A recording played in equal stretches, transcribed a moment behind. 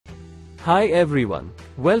Hi everyone.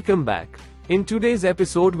 Welcome back. In today's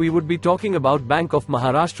episode we would be talking about Bank of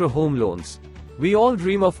Maharashtra home loans. We all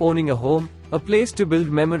dream of owning a home, a place to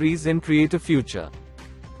build memories and create a future.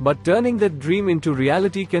 But turning that dream into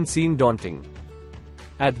reality can seem daunting.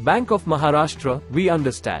 At Bank of Maharashtra, we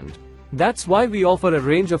understand. That's why we offer a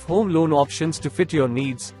range of home loan options to fit your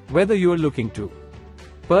needs, whether you are looking to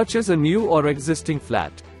purchase a new or existing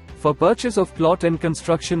flat, for purchase of plot and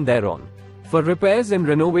construction thereon, for repairs and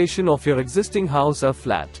renovation of your existing house or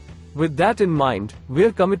flat. With that in mind,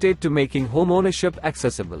 we're committed to making homeownership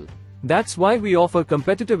accessible. That's why we offer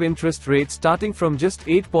competitive interest rates starting from just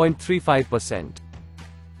 8.35%.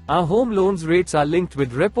 Our home loans rates are linked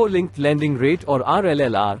with repo-linked lending rate or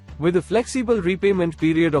RLLR, with a flexible repayment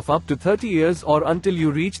period of up to 30 years or until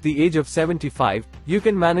you reach the age of 75, you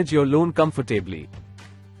can manage your loan comfortably.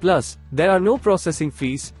 Plus, there are no processing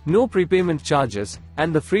fees, no prepayment charges,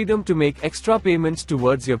 and the freedom to make extra payments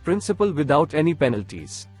towards your principal without any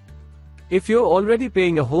penalties. If you're already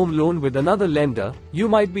paying a home loan with another lender, you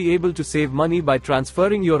might be able to save money by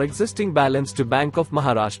transferring your existing balance to Bank of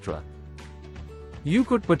Maharashtra. You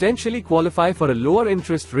could potentially qualify for a lower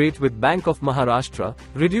interest rate with Bank of Maharashtra,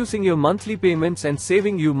 reducing your monthly payments and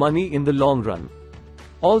saving you money in the long run.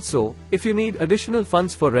 Also, if you need additional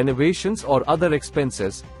funds for renovations or other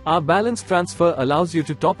expenses, our balance transfer allows you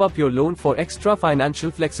to top up your loan for extra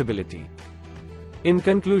financial flexibility. In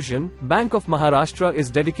conclusion, Bank of Maharashtra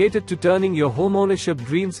is dedicated to turning your homeownership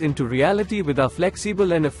dreams into reality with our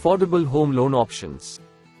flexible and affordable home loan options.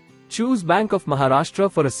 Choose Bank of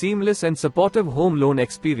Maharashtra for a seamless and supportive home loan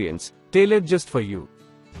experience, tailored just for you.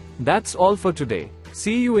 That's all for today.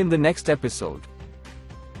 See you in the next episode.